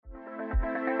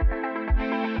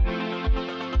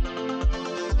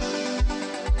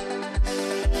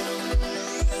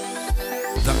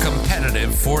The competitive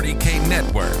 40K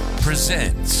network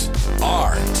presents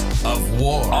Art of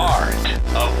War. Art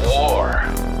of War.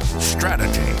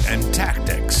 Strategy and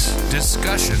tactics.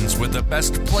 Discussions with the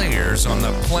best players on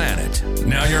the planet.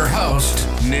 Now your host,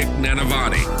 Nick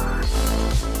Nanavati.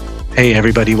 Hey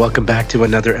everybody, welcome back to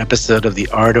another episode of the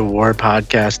Art of War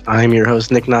podcast. I'm your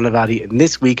host, Nick Nanavati, and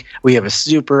this week we have a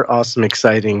super awesome,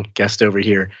 exciting guest over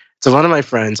here. So one of my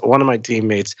friends, one of my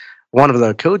teammates, one of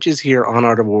the coaches here on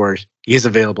Art of War, he is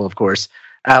available, of course,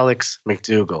 Alex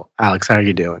Macdougall. Alex, how are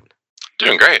you doing?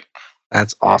 Doing great.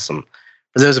 That's awesome.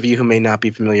 For those of you who may not be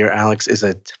familiar, Alex is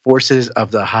a Forces of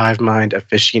the Hive Mind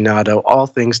aficionado. All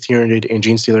things Tyranid and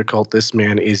Genestealer cult. This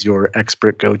man is your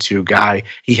expert go-to guy.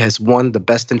 He has won the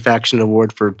Best in Faction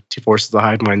award for Forces of the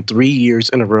Hive Mind 3 years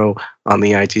in a row on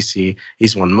the ITC.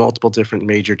 He's won multiple different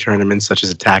major tournaments such as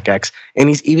Attack X, and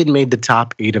he's even made the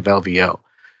top 8 of LVO.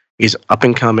 He's up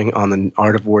and coming on the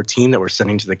Art of War team that we're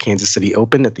sending to the Kansas City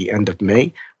Open at the end of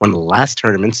May, one of the last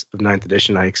tournaments of 9th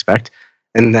edition, I expect.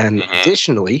 And then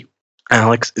additionally,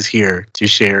 Alex is here to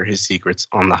share his secrets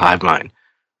on the Hive Mind.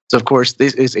 So, of course,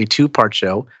 this is a two-part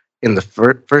show. In the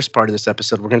first part of this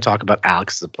episode, we're going to talk about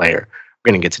Alex as a player.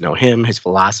 We're going to get to know him, his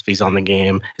philosophies on the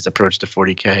game, his approach to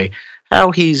 40K, how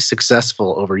he's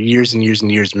successful over years and years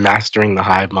and years mastering the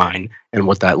Hive Mind and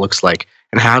what that looks like,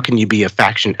 and how can you be a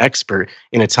faction expert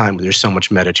in a time where there's so much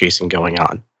meta chasing going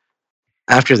on.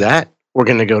 After that, we're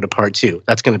going to go to part 2.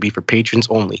 That's going to be for patrons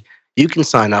only. You can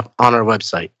sign up on our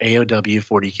website,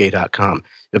 aow40k.com.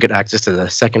 You'll get access to the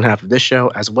second half of this show,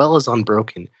 as well as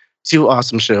Unbroken. 2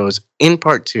 awesome shows. In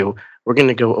part 2, we're going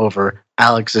to go over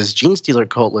Alex's Genestealer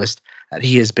cult list that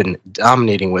he has been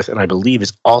dominating with, and I believe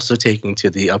is also taking to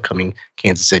the upcoming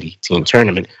Kansas City team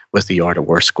tournament with the Art of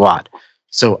War squad.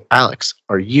 So, Alex,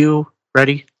 are you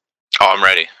ready? Oh, I'm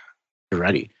ready. You're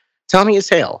ready. Tell me a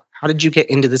tale. How did you get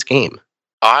into this game?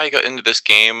 I got into this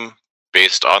game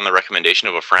based on the recommendation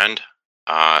of a friend,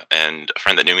 and a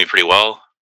friend that knew me pretty well.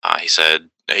 He said,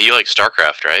 "Hey, you like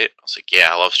StarCraft, right?" I was like, "Yeah,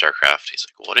 I love StarCraft." He's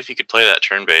like, "What if you could play that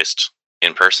turn-based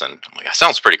in person?" I'm like, "That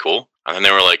sounds pretty cool." And then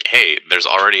they were like, "Hey, there's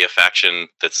already a faction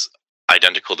that's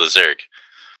identical to Zerg."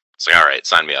 It's like, "All right,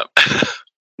 sign me up."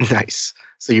 Nice.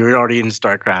 So you were already in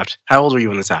StarCraft. How old were you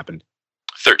when this happened?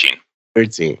 13.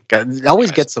 13. I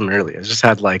always get some early. I just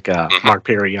had like Mark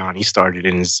Perry on. He started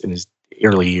in his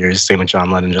early years. Same with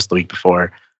John Lennon just the week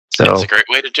before. So it's a great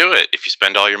way to do it. If you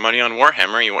spend all your money on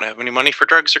Warhammer, you won't have any money for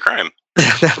drugs or crime.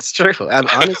 That's true. And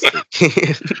honestly,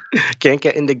 can't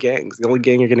get into gangs. The only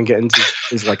gang you're going to get into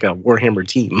is like a Warhammer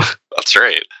team. That's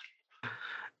right.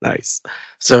 Nice.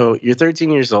 So you're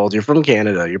 13 years old. You're from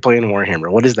Canada. You're playing Warhammer.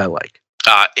 What is that like?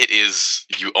 It is.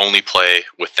 You only play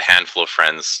with the handful of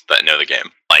friends that know the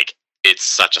game. Like, it's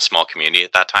such a small community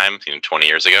at that time. 20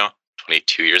 years ago,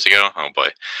 22 years ago. Oh boy.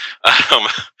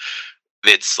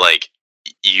 It's like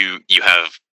you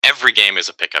have every game is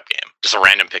a pickup game, just a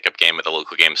random pickup game at the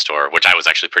local game store, which I was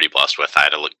actually pretty blessed with. I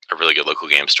had a really good local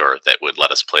game store that would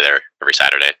let us play there every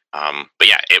Saturday. But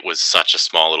yeah, it was such a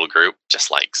small little group, just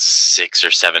like 6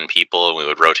 or 7 people, and we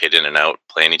would rotate in and out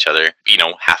playing each other.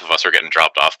 Half of us were getting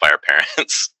dropped off by our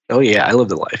parents. Oh yeah, I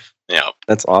lived the life. Yeah,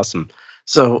 that's awesome.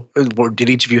 So did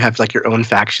each of you have like your own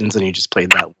factions and you just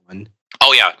played that one?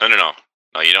 Oh yeah, no.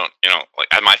 No, you don't. Like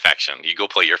at my faction, you go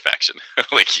play your faction.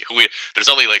 There's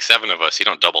only like 7 of us. You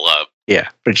don't double up. Yeah,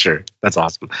 for sure. That's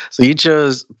awesome. So you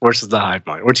chose Forces of the Hive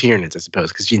Mind, or Tyranids, I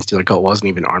suppose, because Genestealer cult wasn't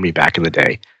even an army back in the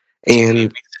day. And it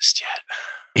didn't exist yet.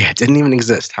 Yeah, it didn't even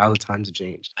exist. How the times have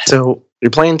changed. So you're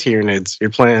playing Tyranids. You're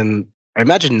playing, I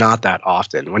imagine, not that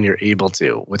often when you're able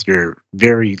to with your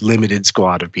very limited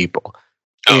squad of people.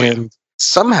 And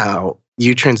somehow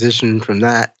you transition from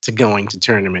that to going to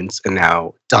tournaments and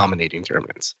now dominating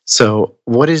tournaments. So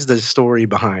what is the story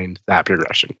behind that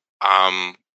progression?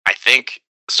 I think,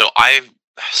 so I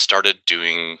started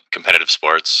doing competitive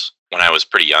sports when I was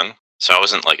pretty young. So I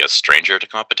wasn't like a stranger to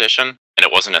competition, and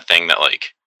it wasn't a thing that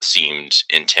like seemed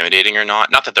intimidating or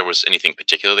not. Not that there was anything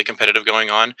particularly competitive going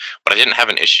on, but I didn't have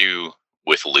an issue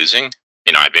with losing.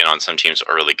 I'd been on some teams that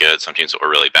were really good, some teams that were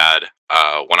really bad.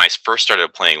 When I first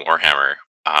started playing Warhammer,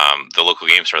 the local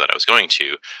game store that I was going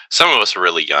to, some of us were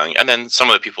really young, and then some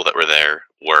of the people that were there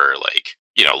were like,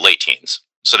 late teens,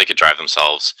 so they could drive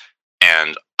themselves,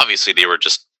 and obviously they were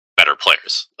just better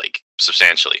players, like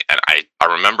substantially. And I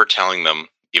remember telling them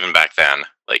even back then,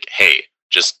 like, hey,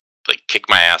 just like kick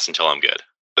my ass until I'm good.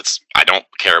 I don't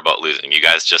care about losing. You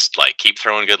guys just like keep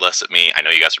throwing good lists at me. I know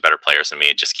you guys are better players than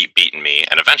me. Just keep beating me,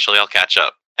 and eventually I'll catch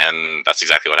up. And that's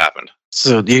exactly what happened.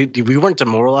 So we weren't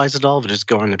demoralized at all, but just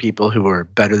going to people who were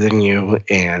better than you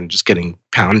and just getting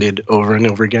pounded over and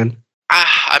over again?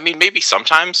 I mean, maybe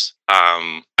sometimes.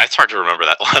 It's hard to remember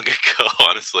that long ago,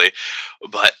 honestly.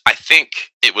 But I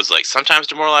think it was like sometimes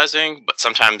demoralizing, but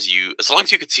sometimes as long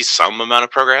as you could see some amount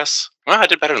of progress, well, I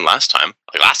did better than last time.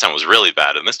 Like last time was really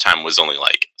bad, and this time was only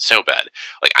like so bad.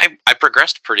 Like I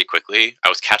progressed pretty quickly. I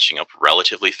was catching up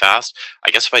relatively fast.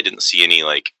 I guess if I didn't see any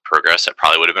like progress, I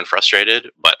probably would have been frustrated.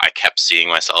 But I kept seeing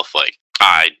myself like,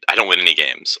 I don't win any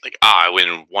games. Like, I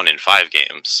win 1 in 5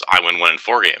 games. I win 1 in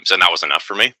 4 games, and that was enough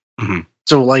for me. Mm-hmm.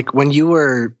 So, like, when you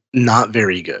were not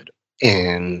very good,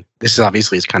 and this is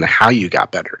obviously is kind of how you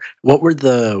got better, what were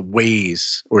the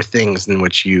ways or things in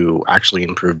which you actually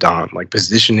improved on, like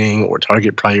positioning or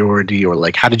target priority, or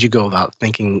like how did you go about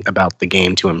thinking about the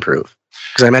game to improve?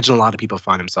 Because I imagine a lot of people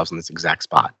find themselves in this exact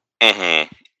spot.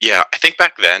 Mm-hmm. Yeah, I think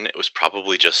back then it was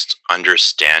probably just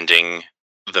understanding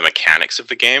the mechanics of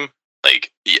the game.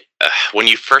 Like, when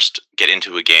you first get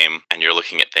into a game and you're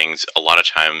looking at things, a lot of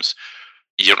times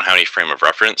you don't have any frame of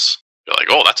reference. You're like,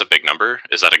 oh, that's a big number.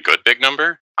 Is that a good big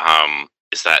number?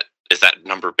 Is that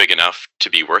number big enough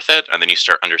to be worth it? And then you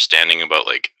start understanding about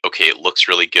like, okay, it looks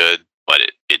really good, but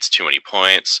it's too many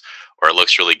points, or it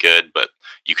looks really good, but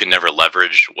you can never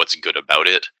leverage what's good about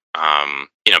it.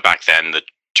 Back then the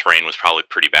terrain was probably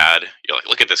pretty bad. You're like,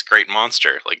 look at this great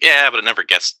monster. Like, yeah, but it never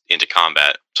gets into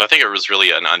combat. So I think it was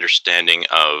really an understanding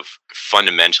of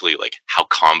fundamentally like how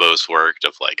combos worked,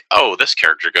 of like, oh, this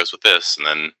character goes with this, and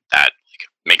then that like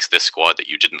makes this squad that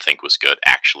you didn't think was good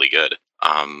actually good.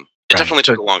 It definitely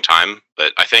took a long time,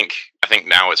 but I think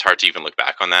now it's hard to even look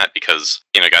back on that because,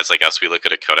 guys like us, we look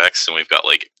at a codex and we've got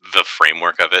like the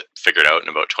framework of it figured out in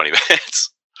about 20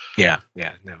 minutes. Yeah,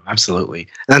 no, absolutely.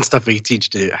 And that's stuff we teach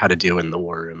how to do in the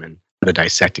war room and how to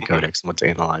dissect a codex and what to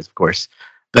analyze, of course.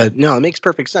 But no, it makes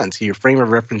perfect sense. Your frame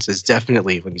of reference is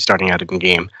definitely, when you're starting out in a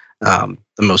game, the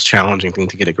most challenging thing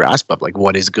to get a grasp of. Like,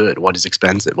 what is good? What is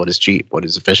expensive? What is cheap? What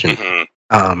is efficient?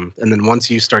 Mm-hmm. And then once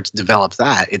you start to develop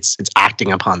that, it's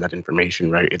acting upon that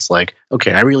information, right? It's like,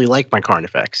 okay, I really like my Karn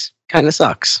effects. Kind of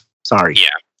sucks. Sorry. Yeah.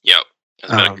 Yep.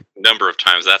 There's been a number of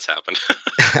times that's happened.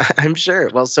 I'm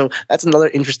sure. Well, so that's another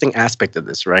interesting aspect of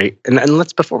this, right? And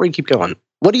let's, before we keep going,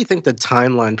 what do you think the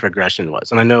timeline progression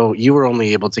was? And I know you were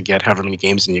only able to get however many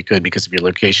games in you could because of your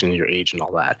location and your age and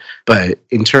all that. But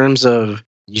in terms of,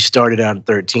 you started out at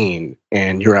 13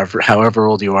 and you're however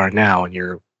old you are now and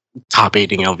you're top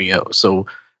 8 in LVO. So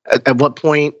at what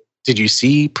point did you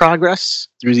see progress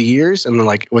through the years? And then,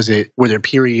 like, were there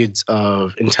periods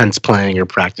of intense playing or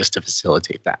practice to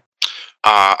facilitate that?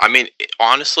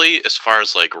 Honestly, as far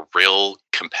as like real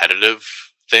competitive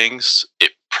things,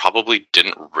 it probably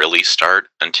didn't really start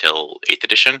until 8th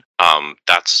edition.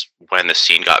 That's when the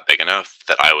scene got big enough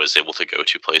that I was able to go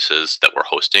to places that were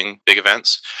hosting big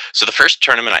events. So the first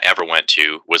tournament I ever went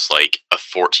to was like a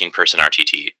 14-person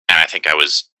RTT, and I think I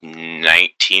was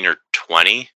 19 or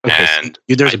 20. Okay, and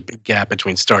so there's a big gap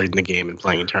between starting the game and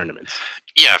playing tournaments.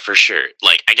 Yeah, for sure.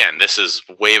 Like, again, this is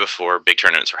way before big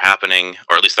tournaments were happening,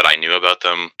 or at least that I knew about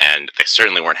them, and they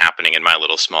certainly weren't happening in my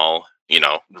little small,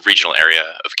 regional area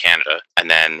of Canada. And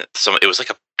then it was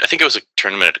like I think it was a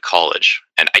tournament at a college,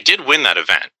 and I did win that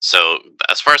event. So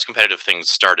as far as competitive things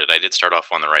started, I did start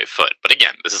off on the right foot. But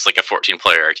again, this is like a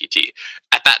 14-player RTT.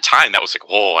 At that time, that was like,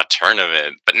 whoa, a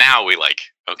tournament. But now we like,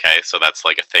 okay, so that's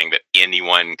like a thing that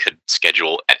anyone could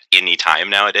schedule at any time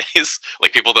nowadays.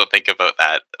 Like, people don't think about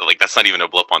that. Like, that's not even a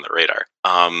blip on the radar.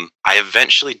 I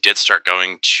eventually did start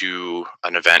going to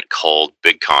an event called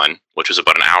Big Con, which was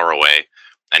about an hour away,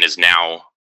 and is now,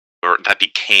 or that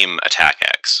became Attack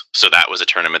X. So that was a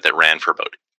tournament that ran for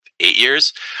about 8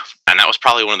 years. And that was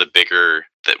probably one of the bigger,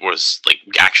 that was like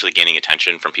actually gaining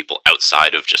attention from people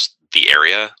outside of just the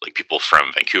area. Like, people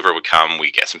from Vancouver would come.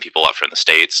 We'd get some people up from the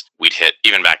States. We'd hit,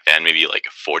 even back then, maybe like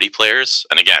 40 players.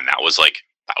 And again, that was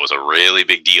a really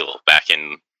big deal back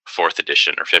in 4th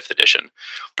edition or 5th edition.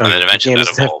 And then eventually that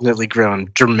evolved. Definitely grown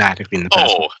dramatically in the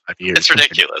past 5 years. It's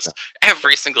ridiculous.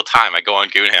 Every single time I go on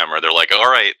Goonhammer, they're like, all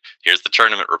right, here's the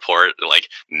tournament report. Like,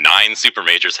 9 super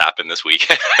majors happened this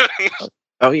weekend.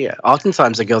 Oh, yeah.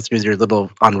 Oftentimes I go through their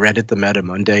little, on Reddit, the Meta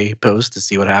Monday post to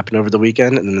see what happened over the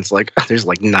weekend. And then it's like, there's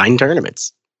like 9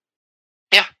 tournaments.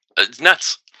 Yeah, it's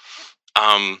nuts.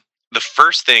 The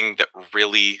first thing that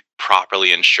really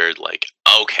properly ensured, like,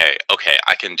 okay,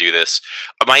 I can do this.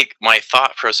 My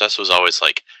thought process was always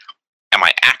like, am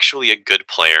I actually a good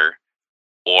player,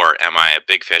 or am I a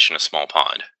big fish in a small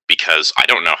pond? Because I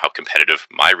don't know how competitive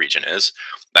my region is.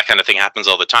 That kind of thing happens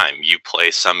all the time. You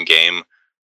play some game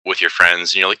with your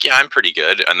friends and you're like, yeah, I'm pretty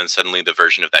good. And then suddenly the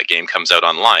version of that game comes out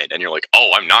online and you're like,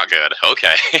 oh, I'm not good.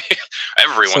 Okay.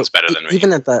 Everyone's better than me.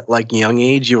 Even at that like young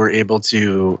age, you were able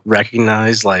to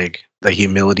recognize like the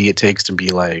humility it takes to be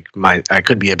like, I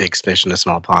could be a big fish in a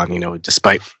small pond,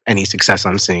 despite any success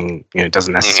I'm seeing, it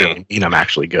doesn't necessarily mean I'm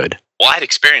actually good. Well, I'd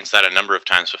experienced that a number of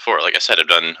times before. Like I said, I've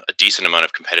done a decent amount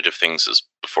of competitive things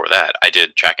before that. I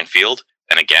did track and field.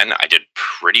 And again, I did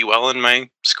pretty well in my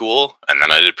school, and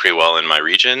then I did pretty well in my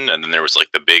region. And then there was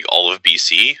like the big all of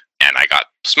BC, and I got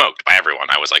smoked by everyone.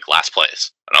 I was like last place.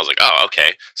 And I was like, oh,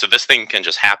 okay. So this thing can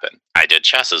just happen. I did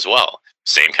chess as well.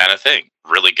 Same kind of thing.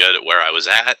 Really good at where I was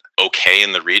at. Okay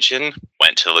in the region.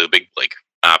 Went to the big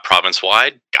province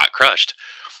wide. Got crushed.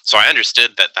 So I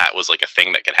understood that was like a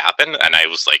thing that could happen. And I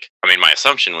was like, my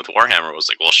assumption with Warhammer was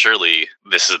like, well, surely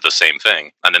this is the same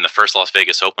thing. And then the first Las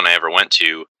Vegas Open I ever went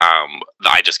to,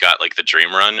 I just got like the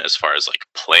dream run as far as like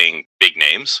playing big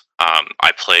names.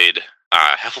 I played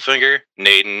Heffelfinger,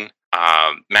 Naden,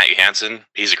 Matt Johansson,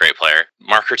 he's a great player,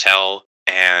 Mark Hertel,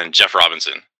 and Jeff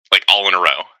Robinson, like all in a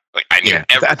row. Like I knew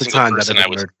every at the single time person that I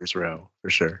was murderer's row for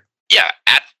sure. Yeah,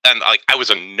 and like I was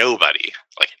a nobody.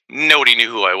 Like nobody knew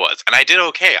who I was, and I did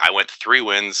okay. I went 3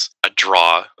 wins, a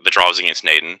draw. The draw was against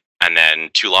Naden, and then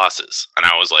 2 losses. And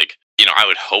I was like, I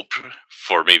would hope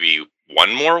for maybe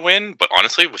 1 more win, but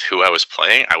honestly, with who I was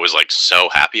playing, I was like so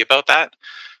happy about that.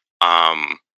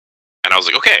 And I was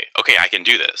like, okay, I can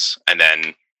do this. And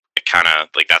then it kind of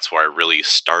like that's where I really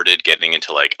started getting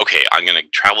into like, okay, I'm gonna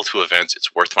travel to events.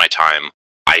 It's worth my time.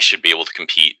 I should be able to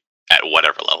compete at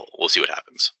whatever level. We'll see what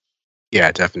happens.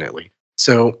 Yeah, definitely.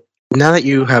 So now that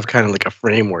you have kind of like a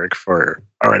framework for,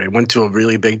 all right, I went to a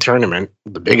really big tournament,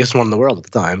 the biggest one in the world at the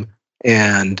time,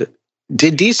 and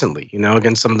did decently,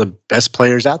 against some of the best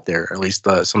players out there, or at least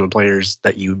some of the players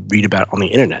that you read about on the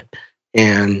internet.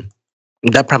 And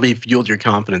that probably fueled your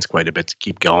confidence quite a bit to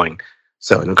keep going.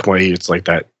 So in a way, it's like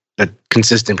that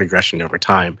consistent progression over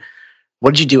time.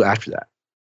 What did you do after that?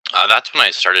 That's when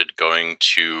I started going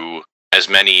to as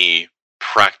many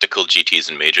practical GTs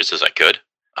and majors as I could.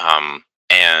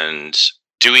 And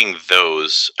doing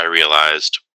those, I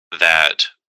realized that,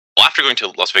 well, after going to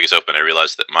Las Vegas Open, I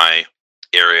realized that my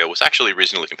area was actually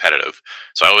reasonably competitive.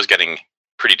 So I was getting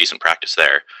pretty decent practice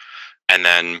there. And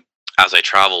then as I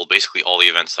traveled, basically all the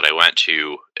events that I went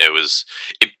to,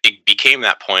 it became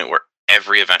that point where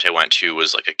every event I went to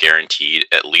was like a guaranteed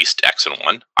at least X and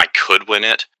 1. I could win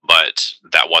it, but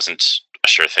that wasn't a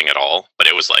sure thing at all. But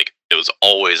it was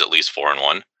always at least 4 and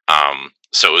 1.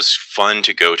 So it was fun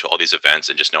to go to all these events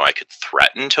and just know I could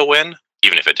threaten to win,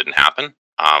 even if it didn't happen.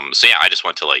 So yeah, I just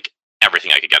went to like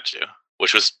everything I could get to,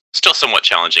 which was still somewhat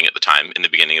challenging at the time in the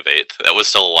beginning of 8th. That was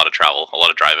still a lot of travel, a lot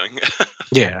of driving.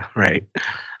 Yeah, right.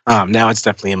 Now it's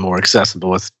definitely more accessible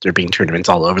with there being tournaments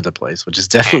all over the place, which is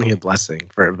definitely a blessing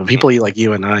for people like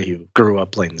you and I who grew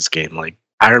up playing this game. Like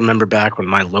I remember back when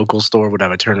my local store would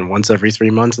have a tournament once every 3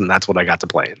 months, and that's what I got to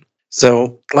play in.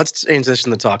 So let's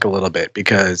transition the talk a little bit,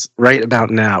 because right about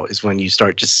now is when you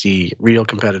start to see real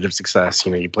competitive success.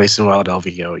 You placed in well at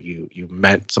LVO. You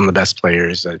met some of the best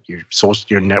players. You're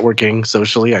networking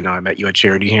socially. I know I met you at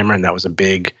Charity Hammer, and that was a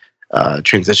big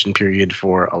transition period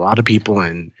for a lot of people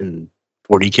in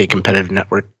 40K competitive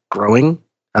network growing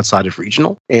outside of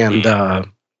regional. And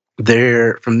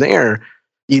from there,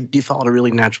 you followed a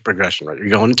really natural progression, right? You're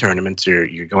going to tournaments,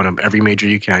 you're going up every major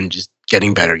you can, just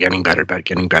getting better, getting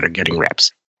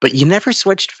reps. But you never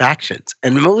switched factions.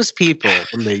 And most people,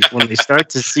 when they start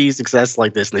to see success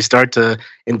like this, and they start to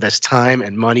invest time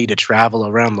and money to travel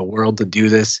around the world to do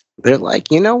this, they're like,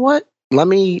 you know what? Let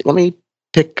me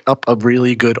pick up a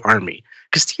really good army.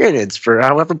 Because Tyranids, for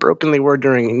however broken they were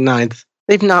during 9th,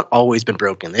 they've not always been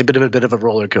broken. They've been a bit of a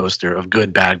roller coaster of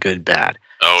good, bad, good, bad.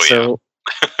 Oh, so,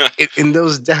 in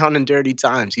those down and dirty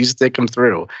times, you stick them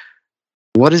through.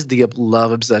 What is the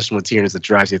love obsession with Tyranids that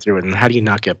drives you through it? And how do you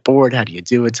not get bored? How do you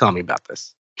do it? Tell me about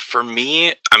this. For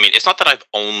me, it's not that I've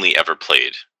only ever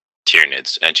played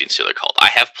Tyranids and Genestealer Cult. I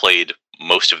have played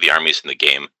most of the armies in the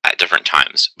game at different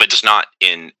times, but just not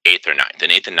in 8th or 9th.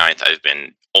 In 8th and 9th, I've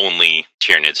been only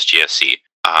Tyranids GSC.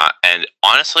 And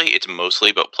honestly, it's mostly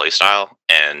about playstyle,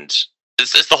 and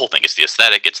it's the whole thing. It's the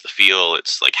aesthetic, it's the feel,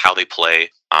 it's like how they play.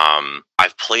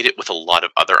 I've played it with a lot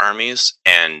of other armies,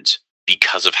 and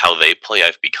because of how they play,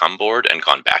 I've become bored and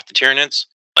gone back to Tyranids.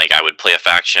 Like, I would play a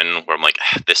faction where I'm like,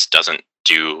 this doesn't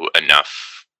do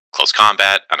enough close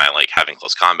combat, and I like having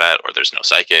close combat, or there's no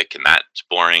psychic, and that's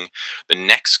boring. The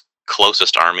next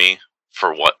closest army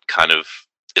for what kind of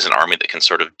is an army that can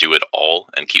sort of do it all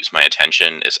and keeps my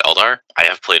attention is Eldar. I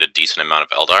have played a decent amount of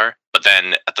Eldar, but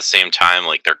then at the same time,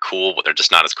 like, they're cool, but they're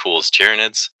just not as cool as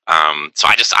Tyranids. So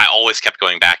I always kept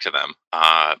going back to them.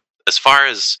 As far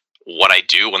as what I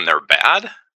do when they're bad,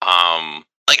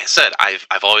 like I said,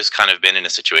 I've always kind of been in a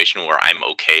situation where I'm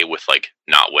okay with like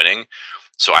not winning.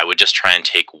 So I would just try and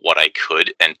take what I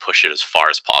could and push it as far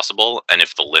as possible. And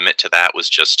if the limit to that was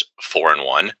just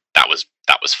 4-1, that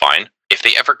was fine. If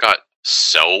they ever got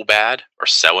so bad or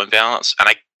so imbalanced, and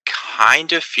I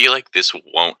kind of feel like this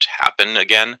won't happen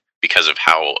again because of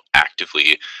how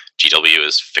actively GW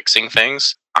is fixing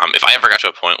things. If I ever got to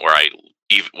a point where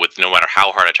with no matter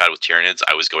how hard I tried with Tyranids,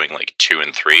 I was going like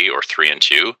 2-3 or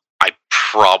 3-2, I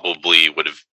probably would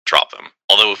have dropped them.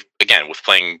 Although, again, with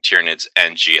playing Tyranids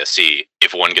and GSE,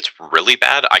 if one gets really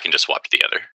bad, I can just swap to the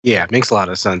other. Yeah, it makes a lot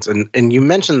of sense. And you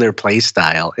mentioned their play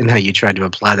style and how you tried to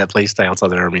apply that play style to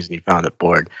other armies and you found it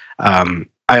bored.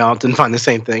 I often find the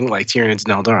same thing, like Tyranids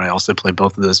and Eldar. I also play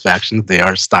both of those factions. They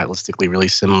are stylistically really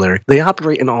similar. They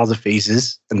operate in all the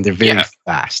phases, and they're very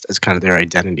fast as kind of their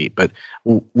identity. But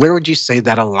where would you say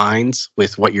that aligns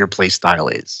with what your play style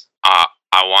is?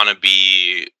 I want to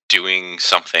be doing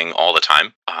something all the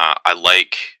time.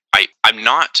 I'm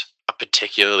not a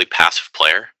particularly passive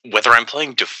player. Whether I'm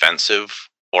playing defensive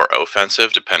or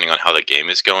offensive, depending on how the game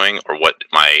is going or what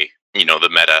the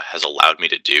meta has allowed me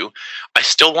to do, I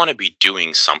still want to be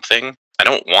doing something. I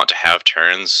don't want to have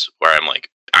turns where I'm like,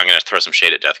 I'm going to throw some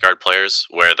shade at Death Guard players,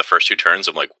 where the first 2 turns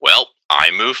I'm like, well,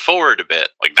 I move forward a bit.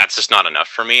 Like, that's just not enough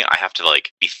for me. I have to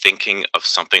be thinking of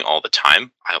something all the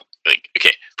time.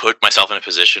 Put myself in a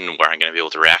position where I'm going to be able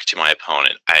to react to my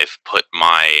opponent. I've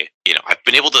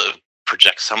been able to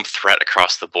project some threat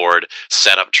across the board,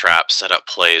 set up traps, set up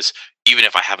plays, even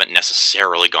if I haven't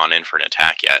necessarily gone in for an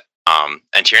attack yet.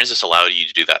 And Tyranids just allow you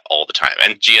to do that all the time.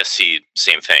 And GSC,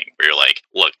 same thing, where you're like,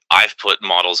 look, I've put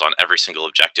models on every single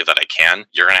objective that I can.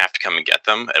 You're going to have to come and get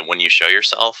them. And when you show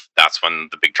yourself, that's when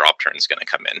the big drop turn is going to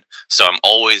come in. So I'm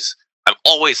always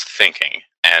thinking.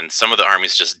 And some of the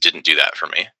armies just didn't do that for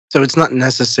me. So it's not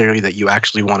necessary that you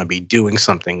actually want to be doing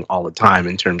something all the time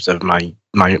in terms of my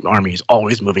army is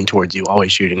always moving towards you,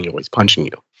 always shooting you, always punching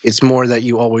you. It's more that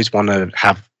you always want to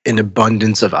have an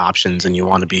abundance of options and you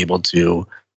want to be able to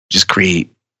just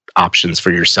create options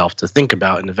for yourself to think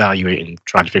about and evaluate and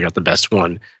try to figure out the best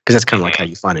one, because that's kind of like how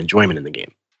you find enjoyment in the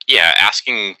game. Yeah,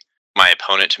 asking my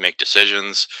opponent to make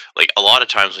decisions. Like, a lot of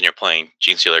times when you're playing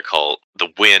Genestealer Cult, the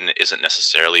win isn't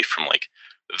necessarily from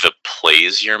the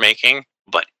plays you're making,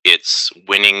 but it's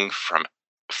winning from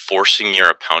forcing your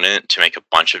opponent to make a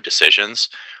bunch of decisions.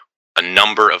 A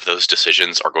number of those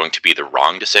decisions are going to be the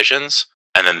wrong decisions.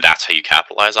 And then that's how you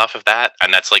capitalize off of that.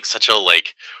 And that's such a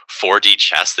 4D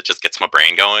chess that just gets my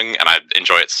brain going, and I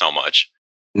enjoy it so much.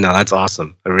 No, that's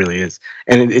awesome. It really is.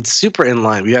 And it's super in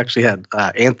line. We actually had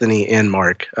Anthony and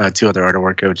Mark, 2 other Art of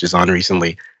War coaches, on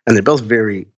recently. And they're both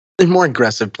they're more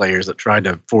aggressive players that try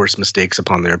to force mistakes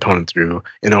upon their opponent through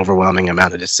an overwhelming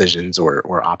amount of decisions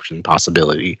or option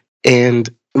possibility. And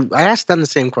I asked them the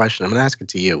same question. I'm going to ask it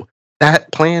to you.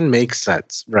 That plan makes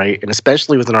sense, right? And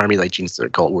especially with an army like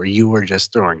Genestealer Cult, where you were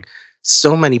just throwing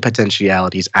so many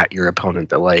potentialities at your opponent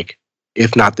that,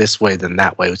 if not this way, then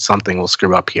that way, something will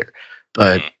screw up here.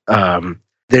 But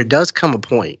there does come a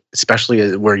point,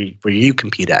 especially where you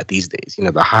compete at these days,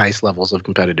 the highest levels of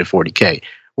competitive 40K,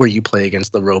 where you play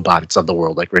against the robots of the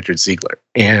world like Richard Siegler.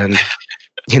 And,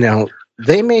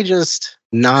 they may just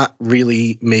not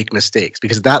really make mistakes,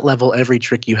 because at that level, every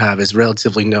trick you have is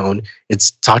relatively known. It's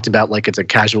talked about like it's a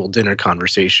casual dinner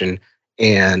conversation,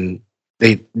 and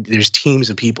there's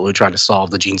teams of people who try to solve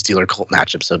the Genestealer Cult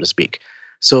matchup, so to speak.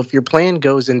 So if your plan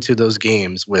goes into those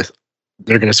games with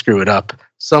they're going to screw it up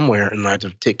somewhere and I have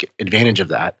to take advantage of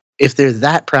that, if they're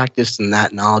that practiced and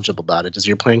that knowledgeable about it, does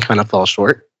your plan kind of fall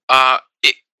short?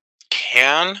 It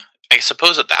can. I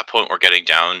suppose at that point we're getting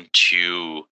down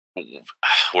to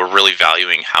we're really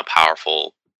valuing how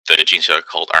powerful the Genestealer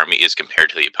Cult army is compared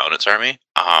to the opponent's army.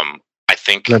 I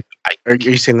think. Are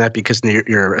you saying that because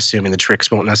you're assuming the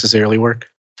tricks won't necessarily work?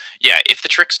 Yeah, if the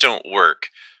tricks don't work,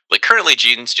 currently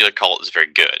Genestealer Cult is very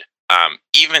good.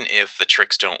 Even if the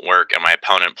tricks don't work and my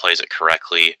opponent plays it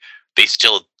correctly, they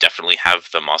still definitely have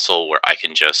the muscle where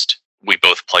we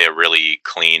both play a really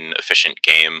clean, efficient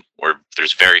game where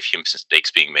there's very few mistakes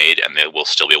being made, and they will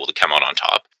still be able to come out on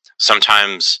top.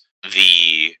 Sometimes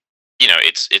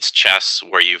it's chess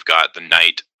where you've got the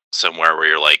knight somewhere where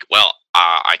you're like, well,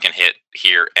 I can hit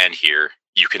here and here.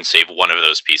 You can save one of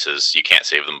those pieces. You can't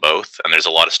save them both. And there's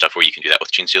a lot of stuff where you can do that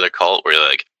with Genestealer Cult, where you're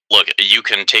like, look, you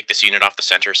can take this unit off the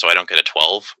center so I don't get a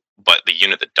 12, but the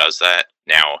unit that does that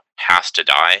now has to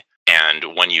die.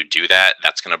 And when you do that,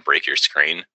 that's going to break your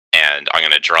screen. And I'm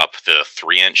going to drop the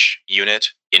 3-inch unit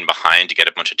in behind to get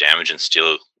a bunch of damage and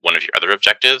steal one of your other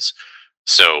objectives.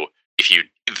 So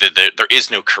there is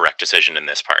no correct decision in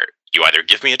this part. You either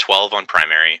give me a 12 on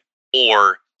primary,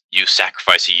 or you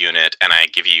sacrifice a unit and I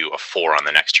give you a 4 on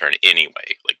the next turn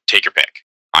anyway. Take your pick.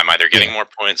 I'm either getting more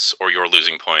points or you're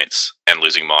losing points and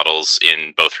losing models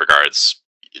in both regards.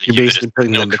 You're basically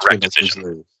putting them between correct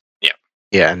decision.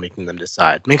 Yeah, and making them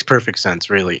decide. Makes perfect sense,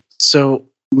 really. So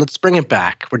let's bring it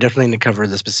back. We're definitely going to cover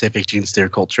the specific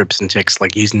Genestealer cult trips and ticks,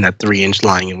 like using that 3-inch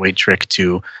lying in wait trick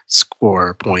to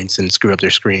score points and screw up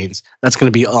their screens. That's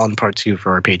going to be all in part 2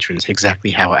 for our patrons,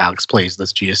 exactly how Alex plays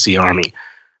this GSC army.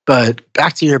 But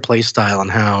back to your play style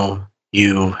and how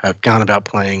you have gone about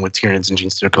playing with Tyranids and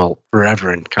Genestealer cult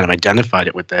forever and kind of identified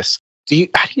it with this.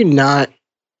 How do you not...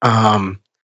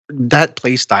 that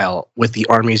play style with the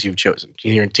armies you've chosen,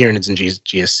 Tyranids and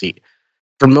GSC,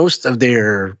 for most of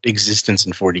their existence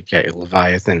in 40k,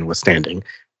 Leviathan withstanding,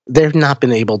 they've not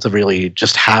been able to really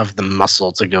just have the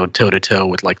muscle to go toe-to-toe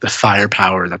with like the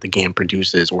firepower that the game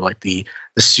produces, or like the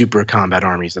super combat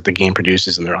armies that the game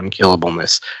produces and their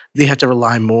unkillableness. They have to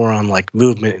rely more on like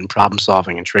movement and problem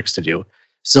solving and tricks to do.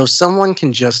 So someone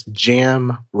can just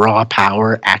jam raw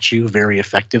power at you very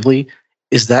effectively.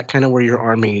 Is that kind of where your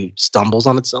army stumbles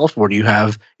on itself, or do you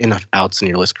have enough outs in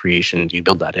your list creation? Do you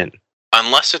build that in?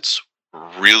 Unless it's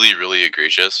really, really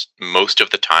egregious, most of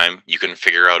the time you can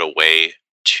figure out a way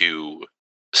to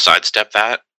sidestep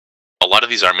that. A lot of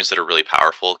these armies that are really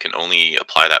powerful can only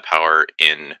apply that power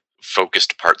in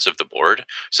focused parts of the board.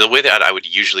 So the way that I would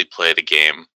usually play the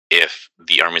game, if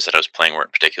the armies that I was playing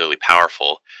weren't particularly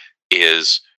powerful,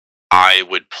 is I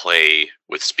would play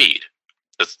with speed.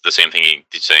 That's the same thing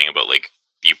you're saying about like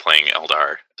you playing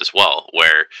Eldar as well,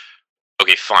 where,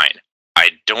 okay, fine,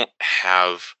 I don't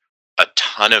have a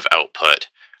ton of output,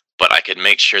 but I can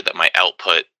make sure that my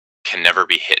output can never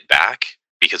be hit back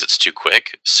because it's too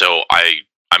quick. So I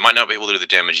might not be able to do the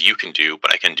damage you can do,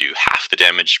 but I can do half the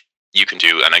damage you can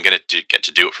do, and I'm going to get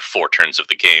to do it for 4 turns of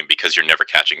the game because you're never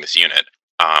catching this unit.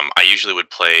 I usually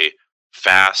would play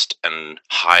fast and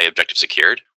high objective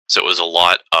secured, so it was a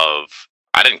lot of,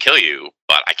 I didn't kill you,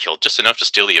 but I killed just enough to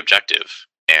steal the objective.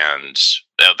 And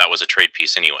that was a trade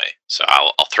piece anyway. So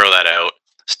I'll throw that out,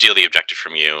 steal the objective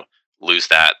from you, lose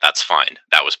that. That's fine.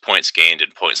 That was points gained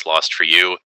and points lost for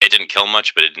you. It didn't kill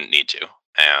much, but it didn't need to.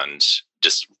 And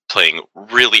just playing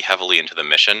really heavily into the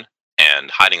mission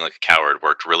and hiding like a coward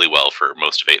worked really well for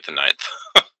most of 8th and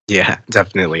 9th. Yeah,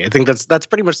 definitely. I think that's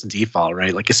pretty much the default,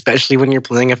 right? Like, especially when you're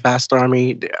playing a fast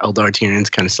army, Eldar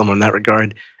Tyranids kind of similar in that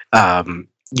regard.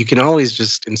 You can always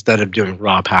just, instead of doing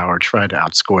raw power, try to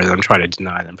outscore them, try to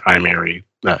deny them primary,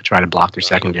 try to block their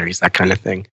secondaries, that kind of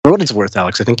thing. For what it's worth,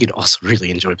 Alex, I think you'd also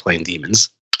really enjoy playing demons.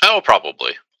 Oh,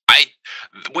 probably.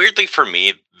 Weirdly for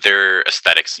me, their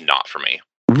aesthetics not for me.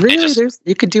 Really?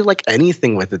 You could do like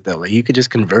anything with it though. Like, you could just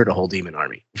convert a whole demon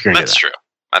army if you're into that.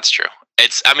 That's true.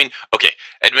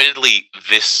 Admittedly,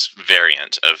 this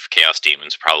variant of Chaos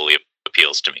Demons probably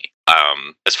appeals to me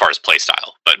as far as play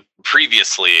style, but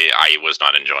previously I was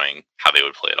not enjoying how they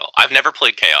would play at all. I've never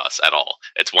played Chaos at all.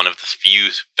 It's one of the few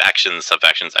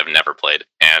sub-factions I've never played,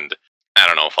 and I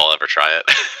don't know if I'll ever try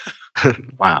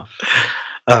it. Wow.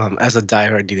 As a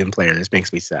diehard demon player, this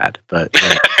makes me sad, but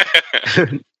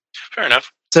fair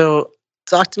enough. So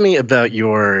talk to me about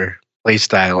your play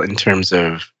style in terms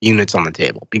of units on the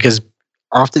table, because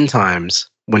oftentimes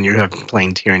when you're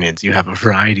playing Tyranids, you have a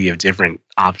variety of different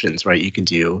options, right? You could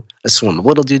do a swarm of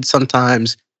little dudes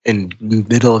sometimes. In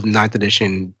middle of 9th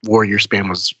edition, warrior spam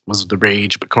was the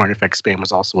rage, but Carnifex spam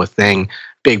was also a thing.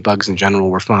 Big bugs in general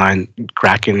were fine.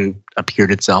 Kraken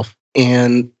appeared itself.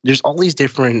 And there's all these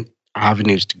different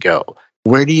avenues to go.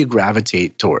 Where do you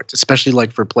gravitate towards? Especially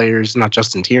like for players, not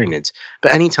just in Tyranids,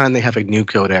 but anytime they have a new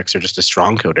codex or just a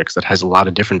strong codex that has a lot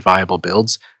of different viable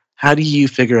builds, how do you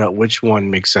figure out which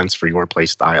one makes sense for your play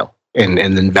style and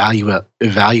then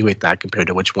evaluate that compared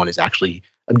to which one is actually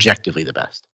objectively the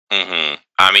best? Mm-hmm.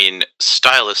 I mean,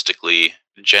 stylistically,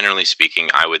 generally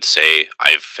speaking, I would say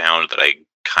I've found that I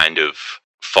kind of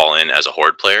fall in as a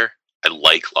horde player. I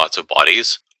like lots of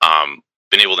bodies.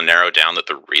 Been able to narrow down that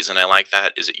the reason I like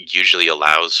that is it usually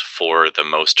allows for the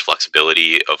most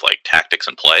flexibility of like tactics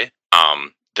and play.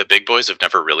 The big boys have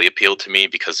never really appealed to me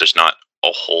because there's not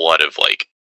a whole lot of like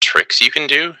tricks you can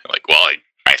do. Like, well,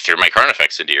 I threw my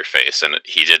Carnifex into your face and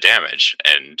he did damage.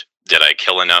 And did I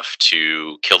kill enough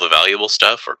to kill the valuable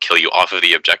stuff or kill you off of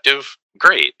the objective?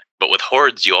 Great. But with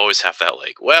hordes, you always have that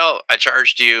like, well, I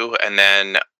charged you and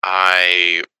then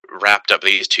I wrapped up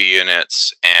these 2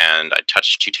 units and I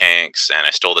touched 2 tanks and I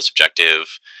stole this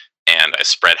objective and I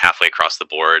spread halfway across the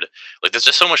board. Like, there's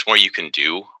just so much more you can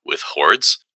do with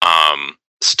hordes.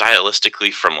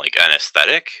 Stylistically, from like an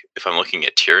aesthetic, if I'm looking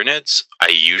at Tyranids, I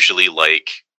usually like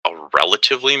a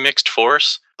relatively mixed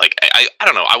force. Like, I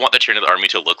don't know, I want the Tyranid army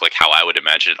to look like how I would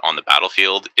imagine it on the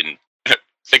battlefield in,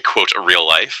 quote, real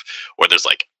life, where there's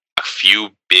like a few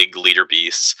big leader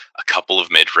beasts, a couple of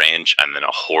mid-range, and then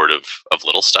a horde of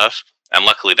little stuff. And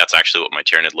luckily, that's actually what my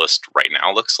Tyranid list right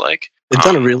now looks like. They've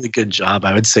done a really good job,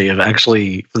 I would say, of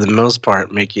actually, for the most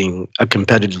part, making a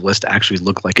competitive list actually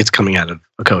look like it's coming out of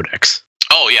a codex.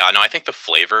 Oh, yeah. No, I think the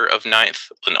flavor of Ninth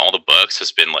in all the books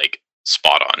has been, like,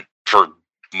 spot on for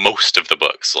most of the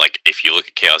books. Like, if you look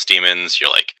at Chaos Demons, you're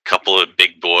like a couple of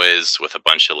big boys with a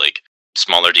bunch of, like,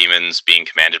 smaller demons being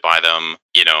commanded by them.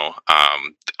 You know,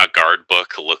 a guard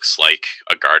book looks like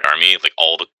a guard army. Like,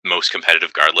 all the most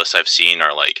competitive guard lists I've seen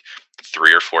are, like,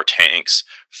 3 or 4 tanks,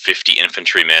 50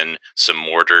 infantrymen, some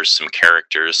mortars, some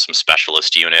characters, some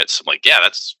specialist units. I'm like, yeah,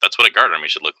 that's what a guard army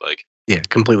should look like. Yeah,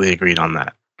 completely agreed on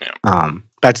that. Yeah.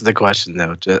 Back to the question,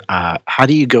 though. How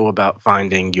do you go about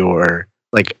finding your,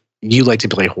 like, you like to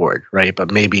play Horde, right?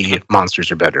 But maybe monsters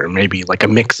are better. Maybe, like, a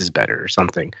mix is better or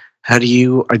something. How do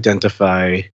you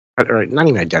identify, or not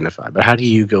even identify, but how do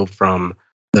you go from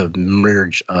the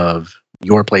merge of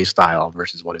your play style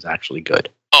versus what is actually good?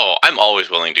 Oh, I'm always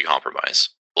willing to compromise.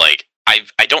 Like,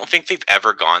 I don't think they've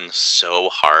ever gone so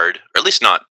hard, or at least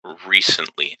not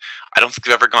recently. I don't think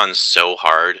they've ever gone so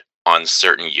hard on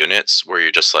certain units where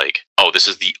you're just like, oh, this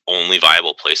is the only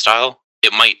viable playstyle.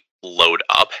 It might load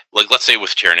up. Like, let's say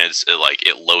with Tyranids,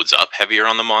 it loads up heavier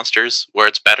on the monsters where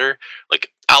it's better. Like,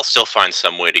 I'll still find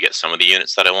some way to get some of the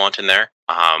units that I want in there.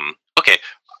 Okay,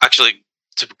 actually,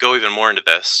 to go even more into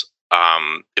this,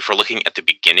 if we're looking at the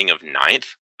beginning of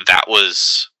Ninth, that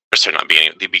was, or sorry, not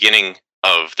beginning, the beginning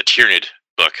of the Tyranid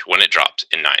book when it dropped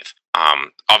in Ninth.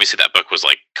 Obviously that book was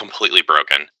like completely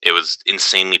broken. It was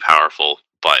insanely powerful,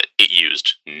 but it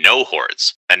used no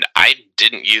hordes. And I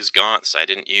didn't use gaunts. I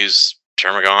didn't use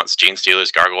termagaunts, gene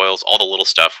stealers, gargoyles. All the little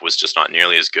stuff was just not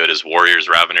nearly as good as warriors,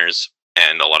 raveners,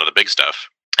 and a lot of the big stuff.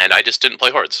 And I just didn't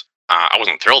play hordes. I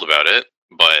wasn't thrilled about it,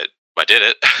 but I did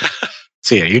it.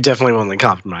 So yeah, you're definitely willing to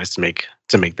compromise to make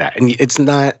that. And it's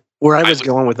not where I was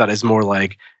going with that is more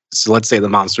like, so let's say the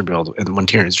monster build and when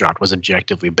Tyranids dropped was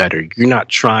objectively better. You're not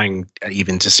trying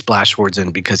even to splash hordes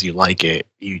in because you like it.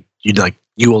 You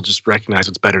will just recognize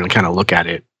what's better and kind of look at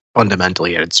it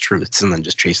fundamentally at its truths and then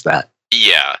just chase that.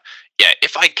 Yeah.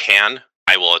 If I can,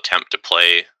 I will attempt to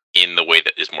play in the way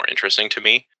that is more interesting to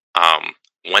me.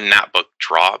 When that book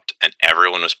dropped and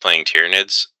everyone was playing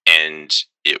Tyranids and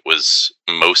it was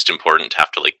most important to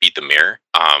have to like beat the mirror,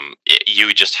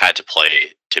 you just had to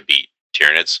play to beat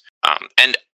Tyranids.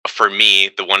 And for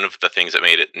me, one of the things that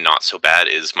made it not so bad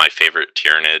is my favorite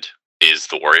Tyranid is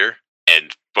the warrior,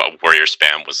 and warrior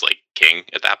spam was like king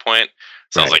at that point.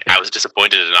 So right. I was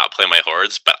disappointed to not play my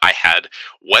hordes, but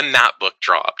when that book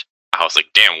dropped, I was like,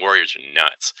 damn, warriors are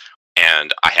nuts.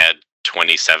 And I had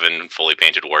 27 fully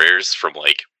painted warriors from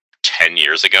like 10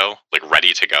 years ago, like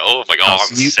ready to go. I'm like, oh,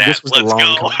 I'm set. Let's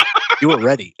go. You were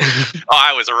ready.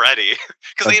 I was ready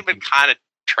because they had been kind of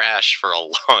trash for a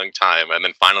long time, and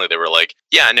then finally they were like,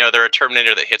 yeah, no, they're a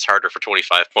Terminator that hits harder for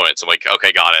 25 points. I'm like,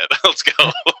 okay, got it. Let's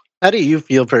go. How do you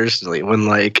feel personally when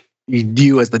like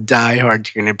you as the diehard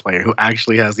Tyranid player who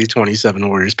actually has these 27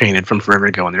 warriors painted from forever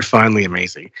ago and they're finally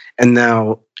amazing, and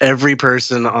now every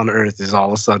person on Earth is all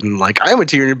of a sudden like, I'm a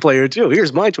Tyranid player too,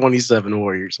 here's my 27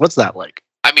 warriors. What's that like?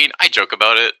 I mean, I joke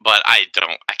about it, but I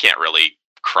can't really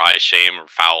cry shame or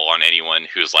foul on anyone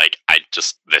who's like,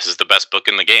 this is the best book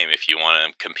in the game. If you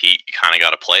want to compete, you kind of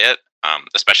got to play it.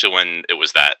 Especially when it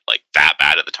was that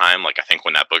bad at the time. Like, I think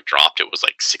when that book dropped, it was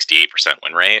like 68%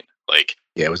 win rate. Like,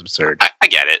 yeah, it was absurd. I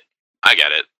get it.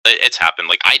 It's happened.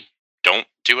 Like, I don't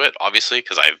do it obviously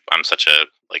because I'm such a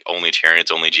like only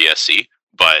Tyranids, only GSC.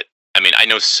 But I mean, I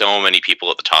know so many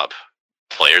people at the top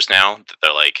players now that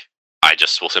they're like, I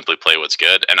just will simply play what's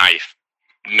good, and I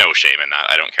no shame in that.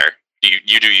 I don't care.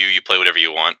 You do you play whatever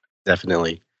you want.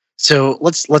 Definitely. So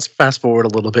let's fast forward a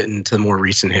little bit into more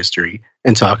recent history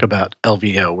and talk about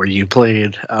LVO, where you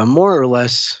played more or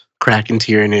less Kraken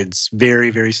Tyranids, very,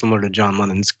 very similar to John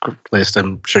Lennon's list.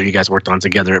 I'm sure you guys worked on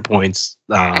together at points.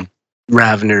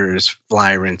 Raveners,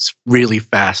 Flyrants, really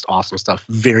fast, awesome stuff.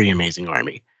 Very amazing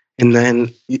army. And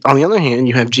then on the other hand,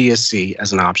 you have GSC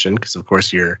as an option because, of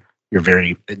course, you're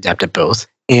very adept at both.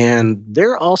 And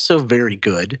they're also very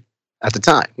good at the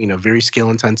time. Very skill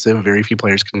intensive. Very few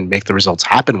players can make the results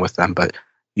happen with them. But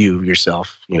you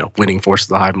yourself, winning Force of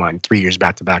the Hive Mind 3 years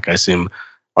back to back, I assume,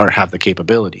 have the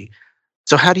capability.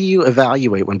 So how do you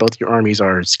evaluate when both your armies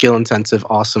are skill intensive,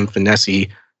 awesome, finesse-y,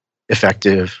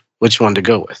 effective, which one to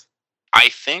go with? I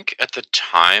think at the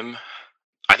time,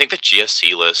 the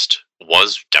GSC list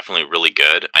was definitely really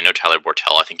good. I know Tyler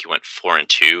Bortel, I think he went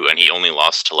 4-2, and he only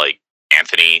lost to like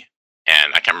Anthony,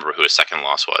 and I can't remember who his second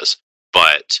loss was.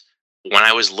 But when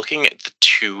I was looking at the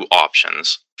two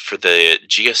options for the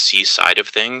GSC side of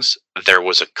things, there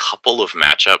was a couple of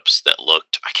matchups that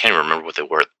looked, I can't even remember what they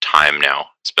were at the time now.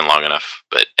 It's been long enough.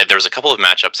 But there was a couple of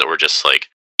matchups that were just like,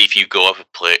 if you go up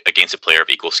against a player of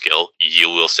equal skill, you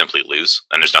will simply lose,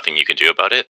 and there's nothing you can do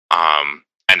about it.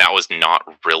 And that was not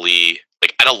really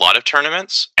like at a lot of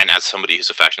tournaments. And as somebody who's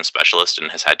a faction specialist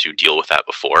and has had to deal with that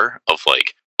before, of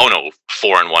like, oh no,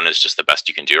 4-1 is just the best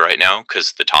you can do right now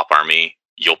because the top army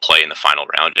you'll play in the final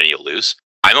round and you'll lose.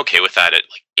 I'm okay with that at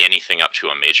like anything up to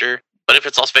a major. But if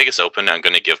it's Las Vegas Open, I'm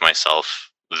going to give myself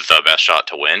the best shot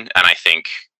to win. And I think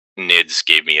NIDS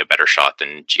gave me a better shot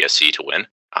than GSC to win.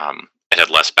 It had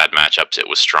less bad matchups. It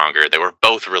was stronger. They were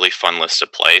both really fun lists to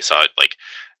play. So like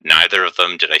neither of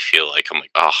them did I feel like I'm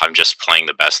like, oh, I'm just playing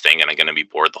the best thing and I'm going to be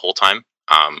bored the whole time.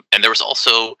 And there was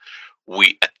also,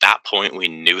 at that point we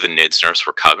knew the NIDS nerfs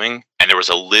were coming, and there was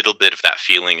a little bit of that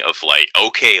feeling of like,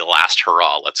 okay, last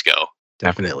hurrah, let's go.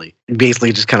 Definitely.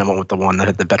 Basically just kind of went with the one that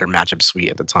had the better matchup suite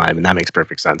at the time, and that makes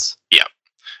perfect sense. Yeah.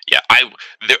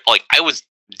 I was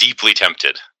deeply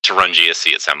tempted to run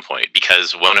GSC at some point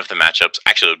because one of the matchups,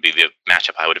 actually it would be the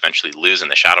matchup I would eventually lose in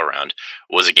the Shadow Round,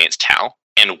 was against Tau.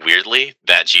 And weirdly,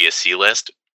 that GSC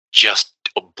list just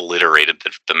obliterated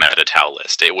the meta Tau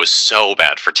list. It was so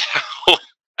bad for Tau.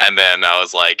 And then I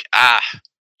was like,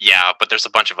 yeah, but there's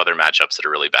a bunch of other matchups that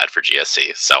are really bad for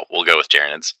GSC. So we'll go with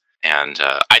Tyranids. And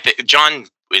I think John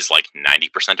is like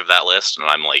 90% of that list, and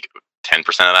I'm like 10%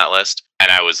 of that list. And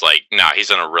I was like, nah, he's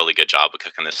done a really good job of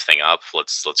cooking this thing up.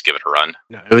 Let's give it a run.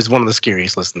 No, it was one of the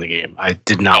scariest lists in the game. I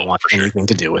did not want anything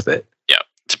to do with it. Yeah.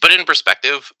 To put it in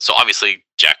perspective, so obviously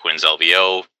Jack wins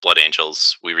LVO, Blood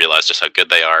Angels. We realized just how good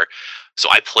they are. So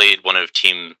I played one of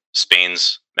Team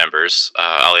Spain's members,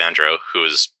 Alejandro, who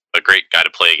is a great guy to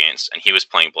play against, and he was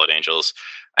playing Blood Angels,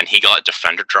 and he got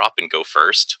Defender drop and go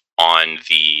first on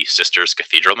the Sisters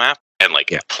Cathedral map, and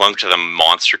plunked the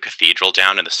monster cathedral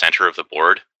down in the center of the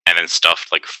board, and then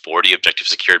stuffed like 40 objective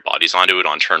secured bodies onto it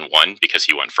on turn 1 because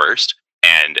he went first.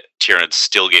 And Tyranids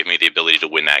still gave me the ability to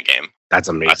win that game. That's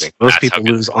amazing. Most people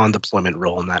lose on deployment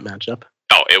roll in that matchup.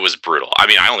 Oh, it was brutal. I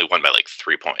mean, I only won by like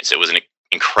 3 points. It was an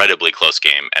incredibly close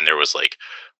game, and there was like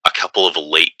a couple of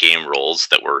late game rolls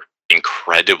that were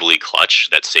incredibly clutch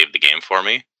that saved the game for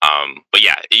me. But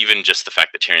yeah, even just the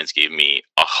fact that Tyranids gave me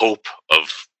a hope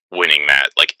of winning that,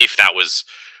 like if that was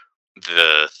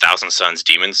the Thousand Suns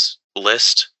Demons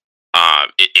list,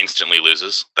 it instantly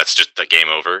loses. That's just the game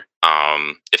over.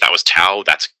 If that was Tau,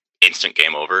 that's instant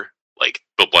game over. Like,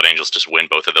 but Blood Angels just win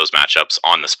both of those matchups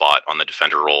on the spot, on the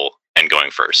defender roll, and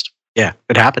going first. Yeah,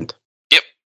 it happened. Yep.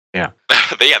 Yeah.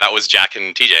 But yeah, that was Jack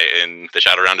and TJ in the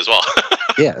Shadow Round as well.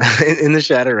 Yeah, in the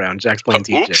Shadow Round, Jack's playing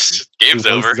TJ. Oops, game's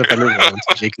over.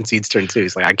 TJ concedes turn 2.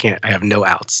 He's like, I have no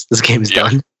outs. This game is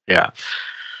done. Yeah.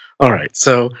 All right,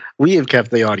 so we have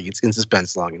kept the audience in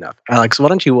suspense long enough. Alex, why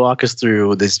don't you walk us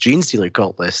through this Gene Stealer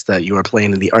cult list that you are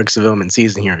playing in the Arcs of Omen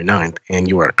season here in 9th, and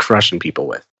you are crushing people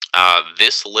with?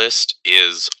 This list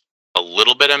is a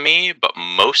little bit of me, but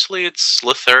mostly it's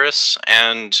Lithurus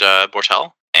and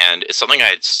Bortel. And it's something I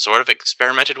had sort of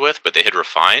experimented with, but they had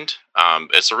refined.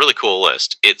 It's a really cool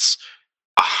list. It's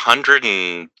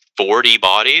 140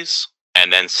 bodies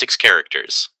and then 6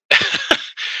 characters.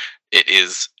 It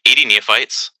is 80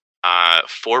 neophytes,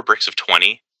 4 bricks of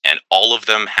 20, and all of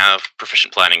them have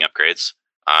proficient planning upgrades.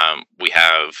 We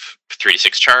have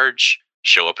 3-6 charge,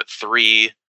 show up at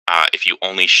 3. If you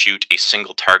only shoot a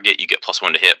single target, you get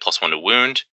 +1 to hit, +1 to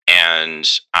wound, and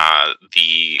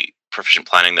the proficient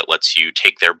planning that lets you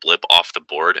take their blip off the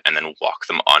board and then walk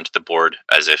them onto the board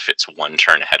as if it's 1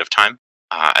 turn ahead of time.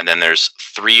 And then there's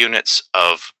 3 units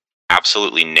of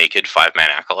absolutely naked 5-man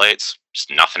acolytes, just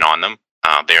nothing on them.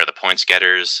 They are the points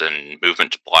getters and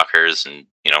movement blockers and,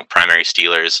 primary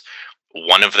stealers.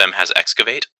 One of them has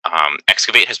Excavate.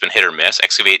 Excavate has been hit or miss.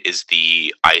 Excavate is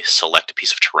I select a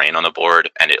piece of terrain on the board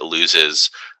and it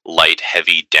loses light,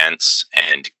 heavy, dense,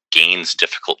 and gains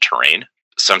difficult terrain.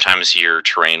 Sometimes your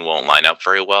terrain won't line up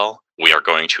very well. We are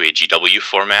going to a GW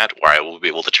format where I will be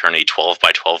able to turn a 12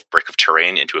 by 12 brick of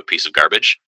terrain into a piece of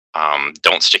garbage.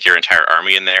 Don't stick your entire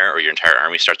army in there, or your entire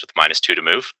army starts with -2 to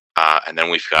move. And then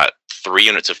we've got 3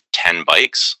 units of 10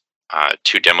 bikes,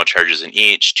 2 demo charges in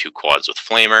each, 2 quads with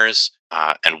flamers,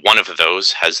 and one of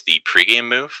those has the pregame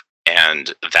move,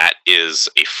 and that is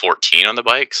a 14 on the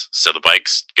bikes. So the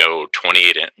bikes go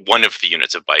 28. One of the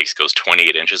units of bikes goes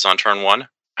 28 inches on turn 1.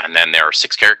 And then there are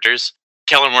 6 characters.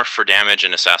 Kellermorph for damage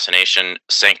and assassination.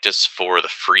 Sanctus for the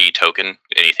free token.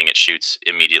 Anything it shoots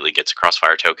immediately gets a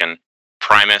crossfire token.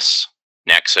 Primus,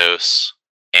 Nexos,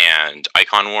 and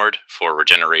Icon Ward for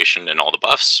regeneration and all the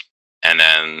buffs. And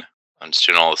then, I'm just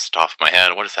doing all this off my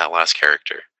head. What is that last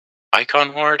character?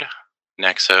 Icon Horde,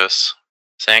 Nexus,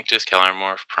 Sanctus,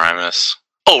 Kellarmorph, Primus.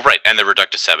 Oh, right, and the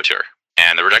Reductus Saboteur.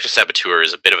 And the Reductus Saboteur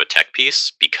is a bit of a tech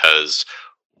piece because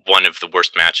one of the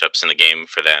worst matchups in the game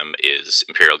for them is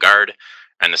Imperial Guard,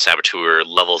 and the Saboteur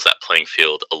levels that playing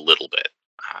field a little bit,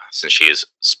 since she is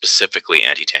specifically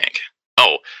anti-tank.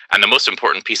 Oh, and the most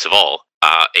important piece of all,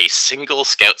 a single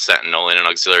Scout Sentinel in an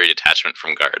auxiliary detachment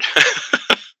from Guard.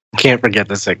 Can't forget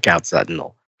the Scout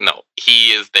Sentinel. No,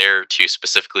 he is there to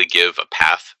specifically give a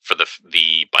path for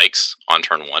the bikes on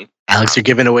turn 1. Alex, you're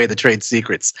giving away the trade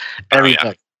secrets.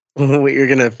 Everybody. We're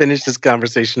going to finish this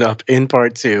conversation up in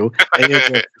part 2.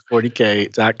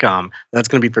 40k.com. That's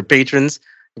going to be for patrons.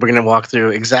 We're going to walk through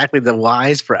exactly the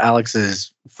whys for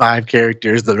Alex's 5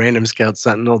 characters, the random Scout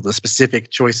Sentinel, the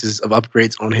specific choices of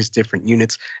upgrades on his different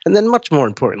units, and then much more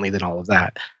importantly than all of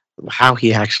that, how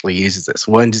he actually uses this.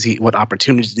 What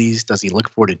opportunities does he look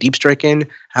for to deep strike in?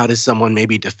 How does someone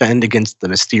maybe defend against the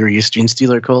mysterious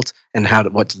Genestealer cult, and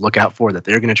what to look out for that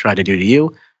they're going to try to do to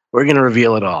you? We're going to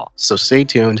reveal it all. So stay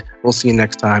tuned. We'll see you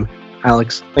next time.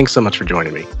 Alex, thanks so much for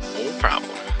joining me. No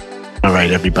problem. All right,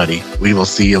 everybody. We will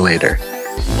see you later.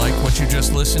 Like what you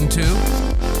just listened to?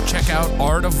 Check out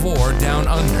Art of War Down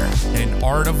Under and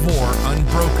Art of War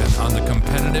Unbroken on the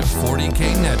competitive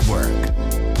 40K network.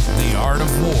 The Art of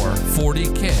War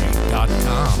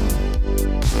 40K.com.